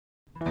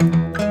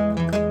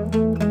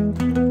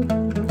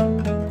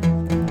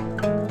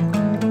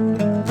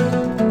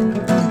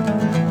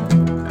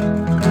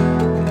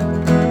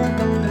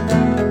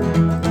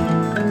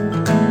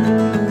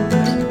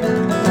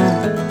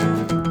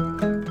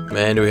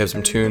Man, do we have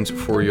some tunes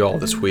for you all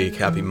this week.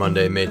 Happy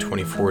Monday, May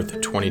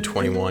 24th,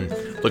 2021.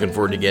 Looking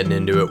forward to getting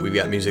into it. We've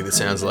got music that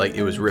sounds like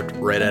it was ripped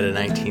right out of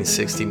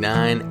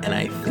 1969, and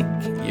I think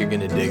you're going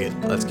to dig it.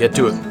 Let's get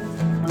to it.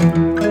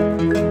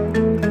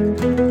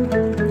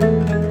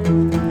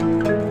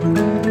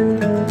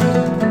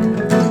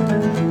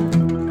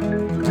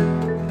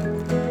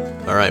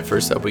 All right,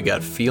 first up we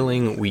got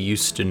Feeling We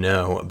Used to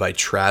Know by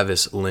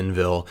Travis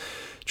Linville.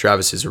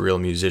 Travis is a real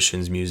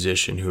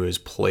musician who has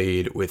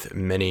played with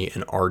many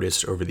an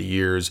artist over the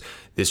years.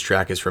 This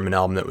track is from an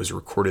album that was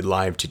recorded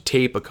live to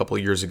tape a couple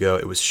years ago.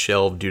 It was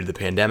shelved due to the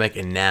pandemic,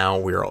 and now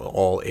we are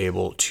all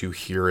able to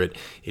hear it.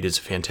 It is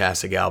a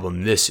fantastic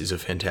album. This is a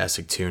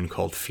fantastic tune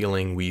called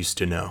Feeling We Used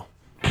to Know.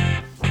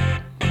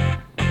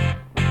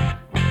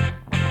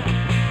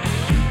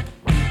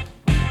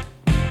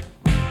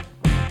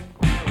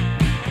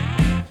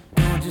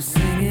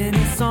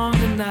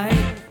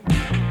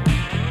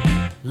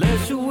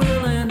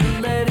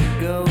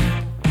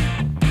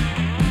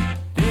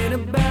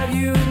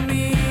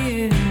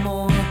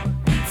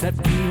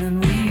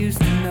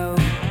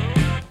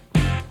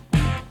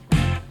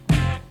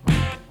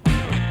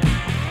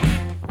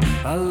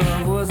 Our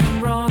love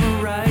wasn't wrong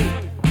or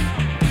right,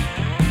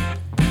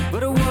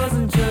 but it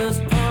wasn't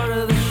just part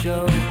of the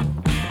show.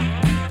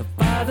 The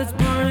fire that's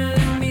burning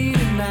in me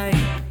tonight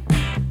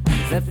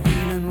is that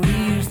feeling we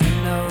used to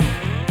know.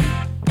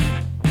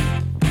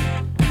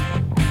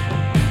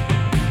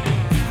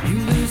 You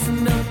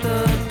loosened up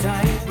the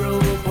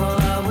tightrope while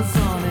I was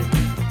on it.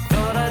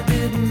 Thought I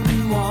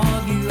didn't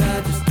want you,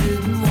 I just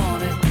didn't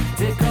want it.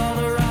 Take all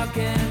the rock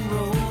and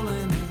roll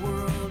in the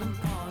world and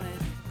pawn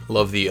it.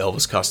 Love the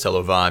Elvis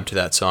Costello vibe to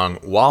that song.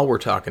 While we're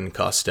talking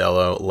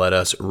Costello, let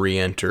us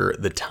re-enter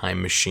the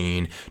time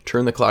machine,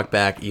 turn the clock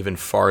back even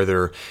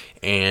farther,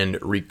 and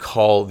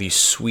recall the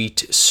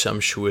sweet,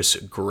 sumptuous,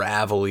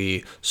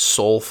 gravelly,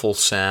 soulful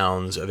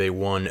sounds of a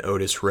one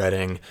Otis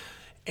Redding,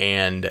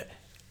 and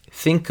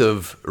think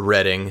of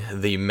Redding,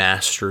 the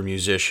master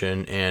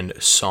musician and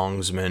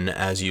songsman,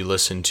 as you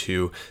listen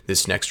to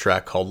this next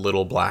track called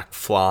Little Black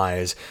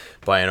Flies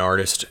by an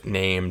artist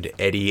named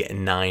Eddie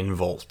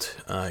Ninevolt.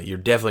 You're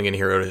definitely going to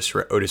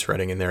hear Otis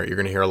Redding in there. You're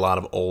going to hear a lot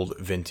of old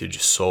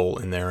vintage soul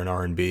in there in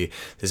R&B.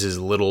 This is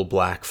Little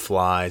Black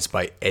Flies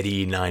by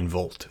Eddie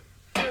Ninevolt.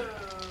 A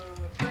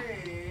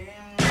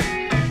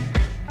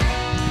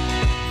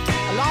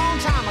long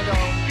time ago,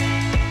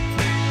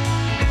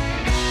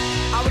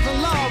 I was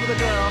in love with a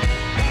girl,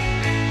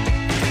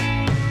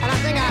 and I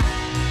think I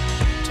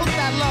took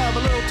that love a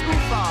little too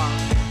far.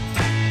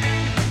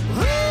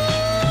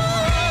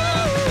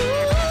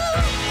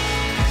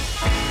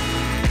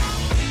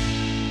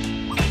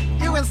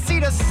 You can see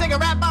the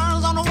cigarette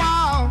burns on the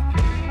wall,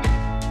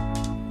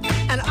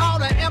 and all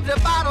the empty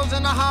bottles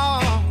in the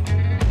hall.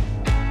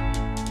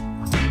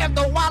 If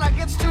the water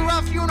gets too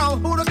rough, you know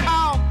who to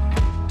call,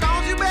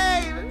 don't you,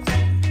 baby?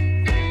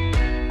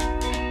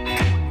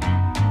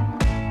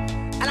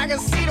 And I can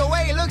see the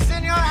way he looks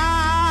in your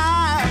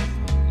eyes.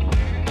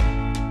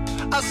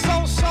 A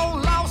soul so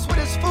lost with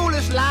his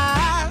foolish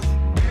lies.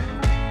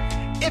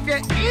 If you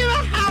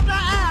even have to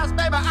ask,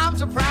 baby, I'm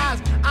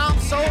surprised. I'm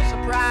so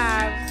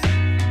surprised.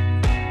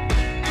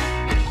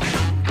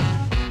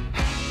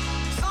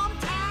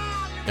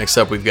 Next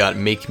up, we've got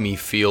Make Me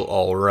Feel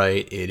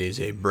Alright. It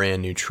is a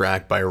brand new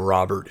track by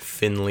Robert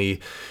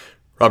Finley.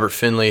 Robert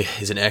Finley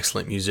is an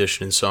excellent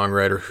musician and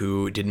songwriter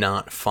who did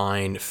not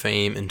find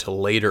fame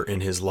until later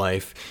in his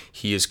life.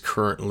 He is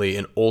currently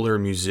an older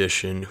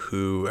musician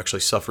who actually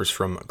suffers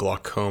from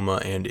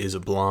glaucoma and is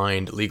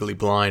legally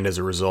blind as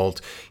a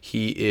result.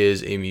 He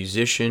is a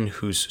musician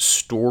whose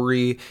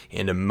story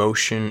and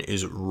emotion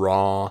is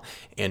raw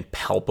and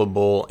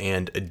palpable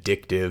and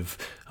addictive.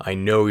 I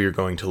know you're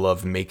going to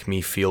love Make Me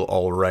Feel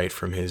Alright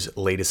from his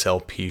latest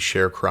LP,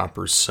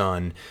 Sharecropper's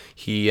Son.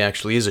 He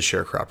actually is a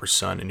sharecropper's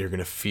son, and you're going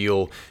to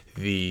feel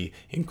the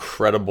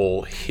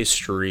incredible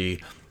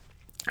history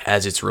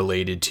as it's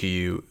related to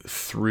you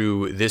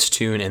through this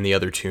tune and the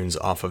other tunes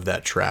off of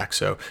that track,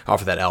 so off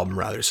of that album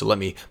rather. So let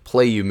me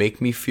play you Make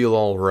Me Feel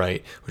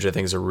Alright, which I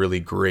think is a really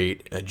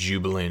great,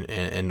 jubilant,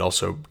 and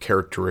also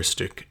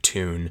characteristic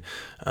tune,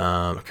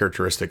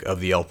 characteristic of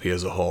the LP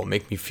as a whole.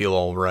 Make Me Feel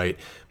Alright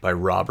by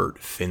Robert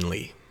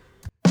Finley.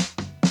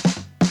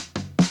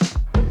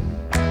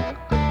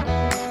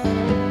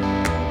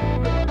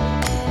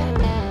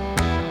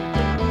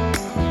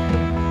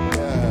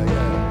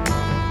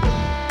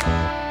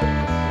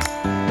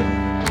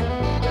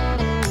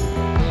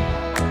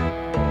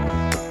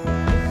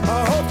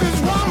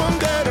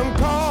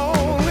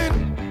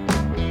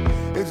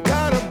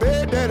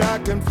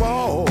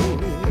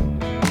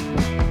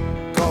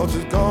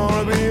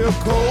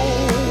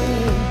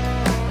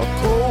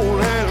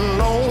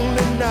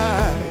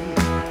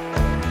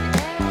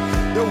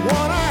 The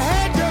one I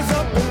had just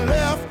up and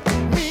left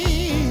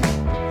me,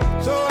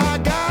 so I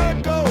got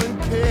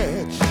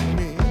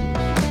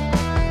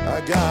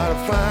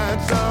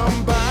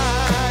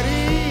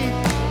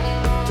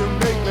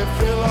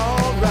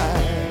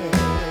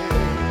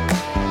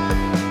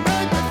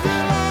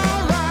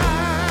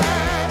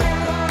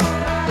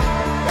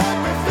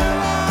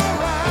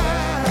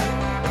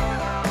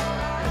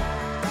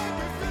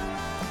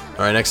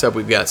All right, next up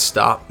we've got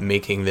Stop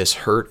Making This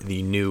Hurt,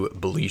 the new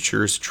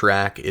Bleachers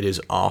track. It is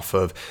off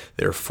of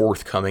their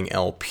forthcoming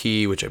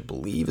LP, which I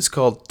believe is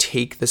called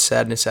Take the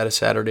Sadness Out of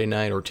Saturday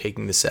Night, or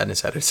Taking the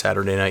Sadness Out of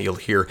Saturday Night. You'll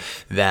hear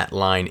that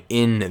line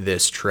in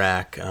this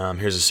track.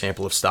 Here's a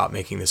sample of Stop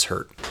Making This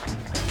Hurt.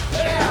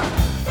 Yeah.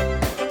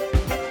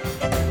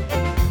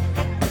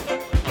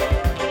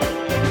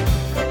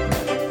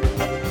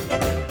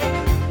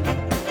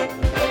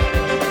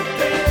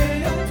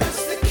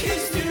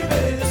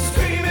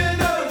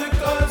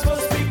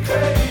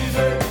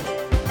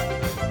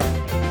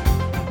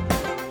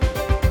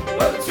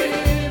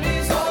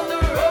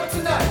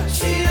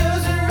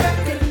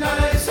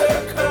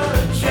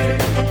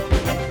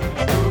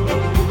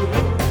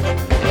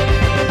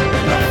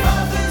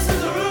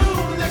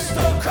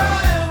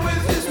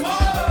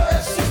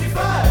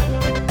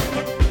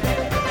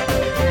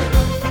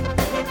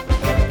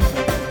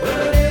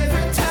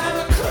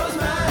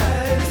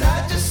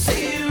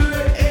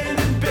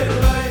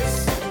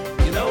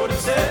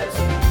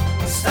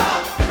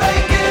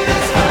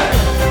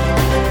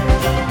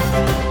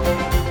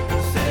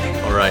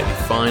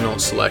 Final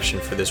selection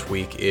for this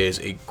week is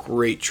a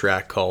great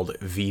track called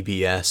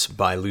VBS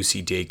by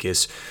Lucy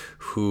Dacus,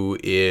 who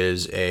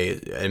is an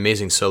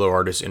amazing solo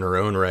artist in her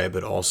own right,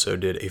 but also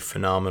did a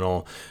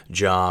phenomenal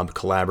job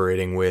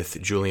collaborating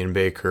with Julian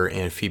Baker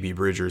and Phoebe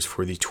Bridgers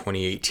for the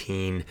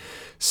 2018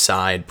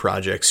 side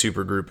project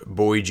supergroup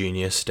Boy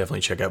Genius.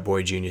 Definitely check out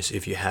Boy Genius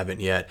if you haven't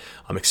yet.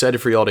 I'm excited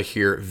for y'all to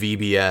hear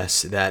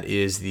VBS. That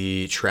is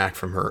the track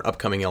from her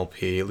upcoming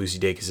LP, Lucy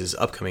Dacus'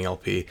 upcoming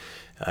LP.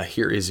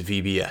 Here is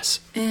VBS.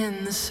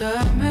 In the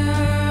summer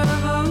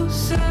of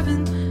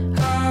 07,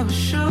 I was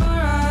sure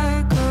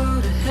I'd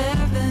go to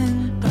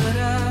heaven, but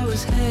I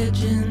was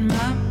hedging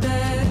my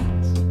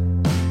bets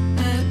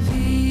at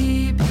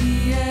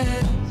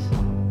VBS.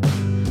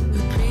 A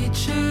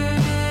preacher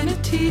in a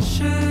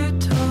t-shirt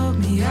told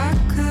me I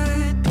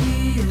could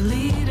be a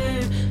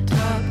leader,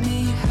 taught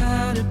me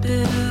how to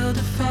build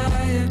a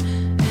fire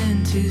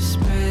and to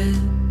spread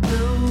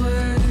the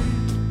word.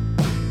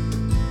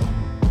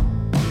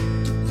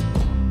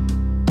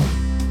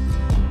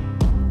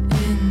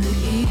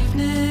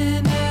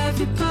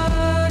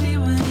 Everybody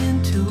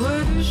went to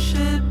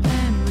worship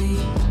and we,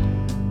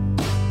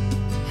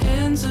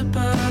 hands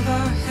above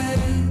our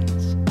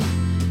heads,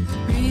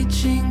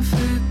 reaching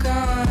for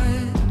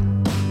God.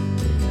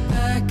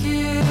 Back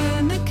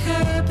in the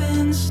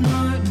cabin,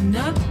 snorting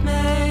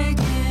nutmeg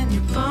in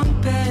your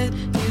bunk bed,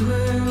 you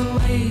were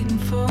waiting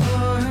for a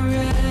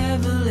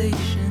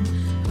revelation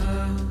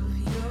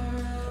of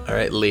your... All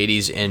right,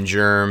 Ladies and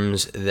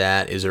Germs,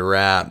 that is a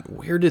wrap.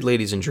 Where did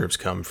Ladies and Germs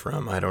come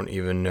from? I don't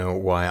even know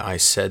why I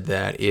said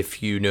that.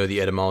 If you know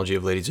the etymology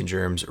of Ladies and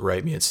Germs,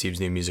 write me at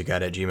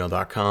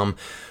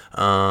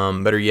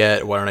stevesnewmusicguide@gmail.com. Better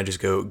yet, why don't I just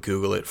go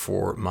Google it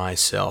for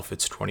myself?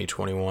 It's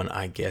 2021.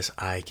 I guess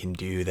I can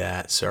do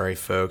that. Sorry,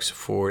 folks,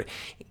 for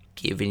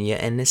giving you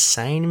an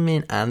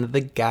assignment on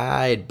the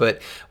guide, but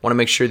want to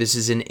make sure this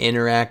is an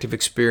interactive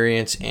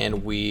experience,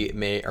 and we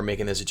are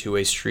making this a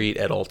two-way street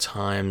at all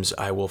times.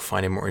 I will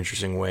find a more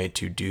interesting way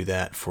to do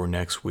that for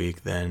next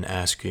week than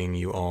asking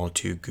you all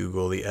to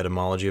Google the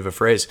etymology of a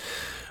phrase.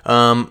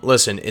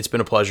 Listen, it's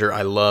been a pleasure.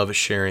 I love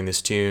sharing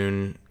these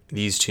tunes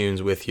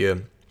with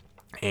you,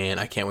 and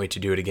I can't wait to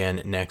do it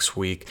again next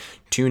week.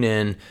 Tune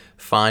in.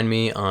 Find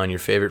me on your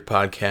favorite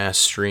podcast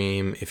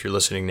stream. If you're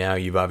listening now,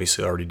 you've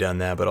obviously already done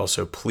that, but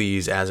also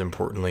please, as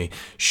importantly,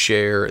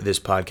 share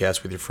this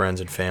podcast with your friends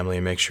and family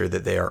and make sure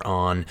that they are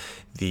on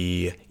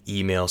the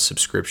email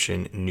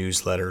subscription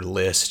newsletter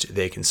list.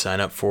 They can sign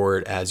up for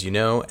it, as you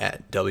know,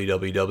 at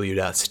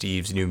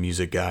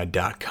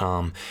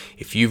www.stevesnewmusicguide.com.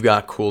 If you've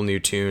got cool new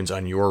tunes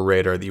on your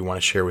radar that you want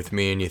to share with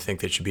me and you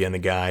think they should be on the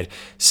guide,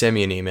 send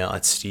me an email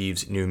at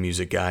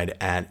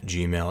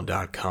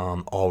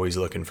stevesnewmusicguide@gmail.com. Always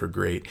looking for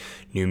great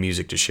new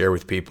music to share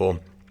with people.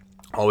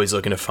 Always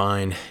looking to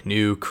find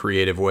new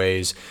creative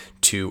ways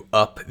to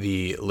up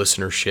the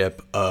listenership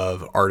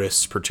of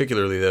artists,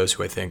 particularly those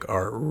who I think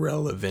are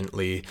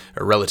relatively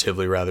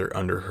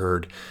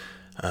underheard.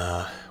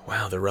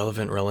 Wow, the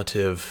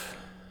relative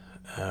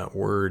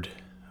word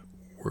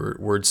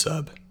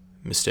sub,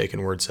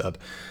 mistaken word sub.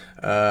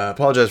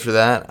 Apologize for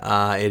that.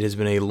 It has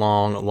been a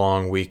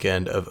long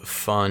weekend of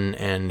fun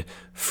and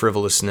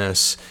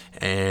frivolousness,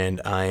 and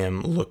I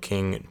am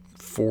looking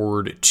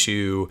forward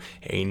to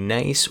a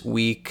nice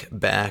week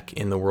back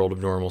in the world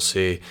of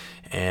normalcy,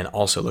 and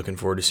also looking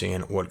forward to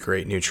seeing what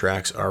great new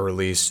tracks are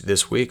released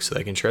this week so that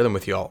I can share them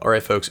with you all. All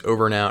right, folks,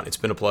 over and out. It's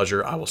been a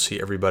pleasure. I will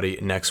see everybody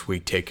next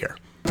week. Take care.